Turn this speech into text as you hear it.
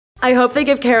I hope they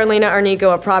give Carolina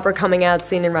Arnico a proper coming out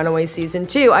scene in Runaways Season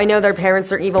 2. I know their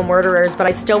parents are evil murderers, but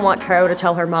I still want Caro to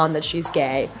tell her mom that she's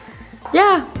gay.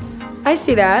 Yeah, I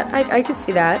see that. I could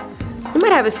see that. We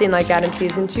might have a scene like that in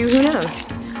Season 2, who knows?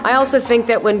 I also think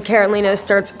that when Carolina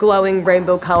starts glowing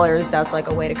rainbow colors, that's like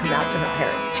a way to come out to her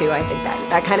parents too. I think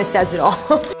that kind of says it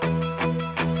all.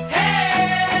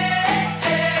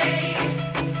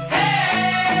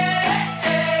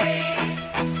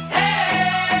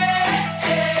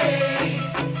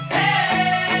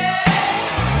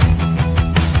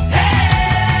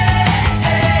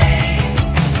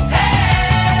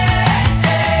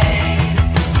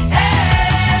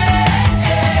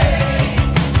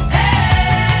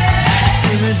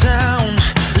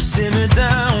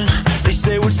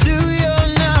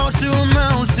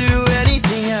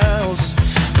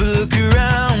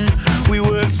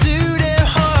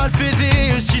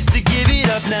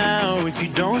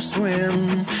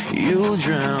 Swim, you'll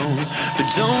drown, but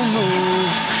don't move,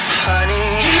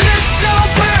 honey. You look so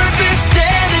perfect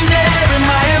standing there in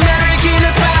my American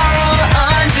Apparel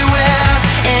underwear,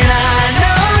 and I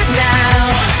know now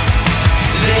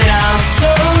that I'm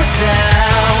so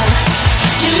down.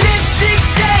 Your lipstick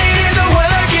stain is a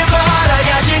work of art. I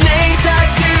got your name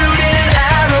tattooed in an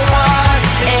arrow heart,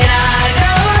 and I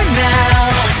know now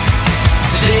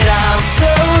that I'm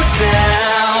so down.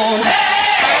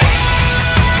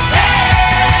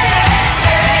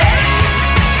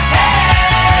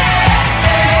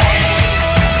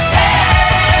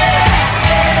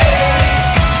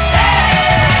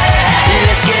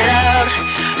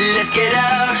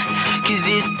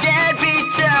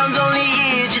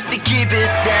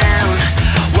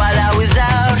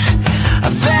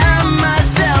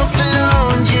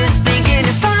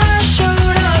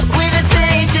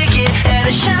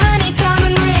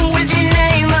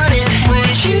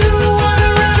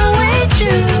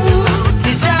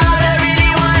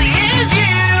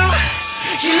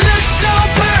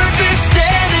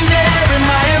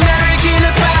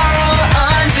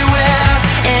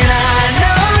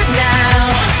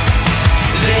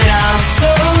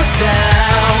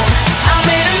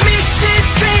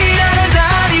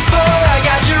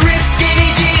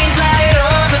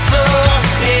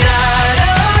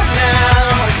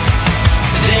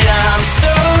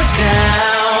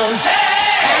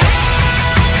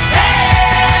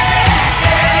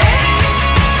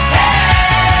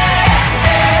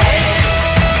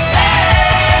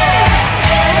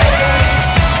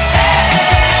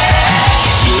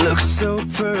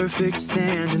 Perfect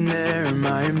standing there in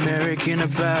my American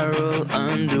Apparel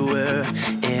underwear,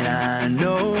 and I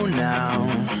know now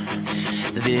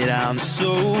that I'm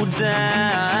so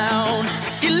down.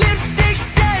 Your lipstick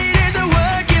stain is a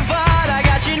work of art. I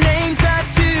got your name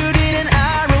tattooed in an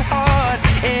arrow heart,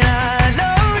 and I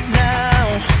know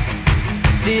now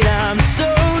that I'm so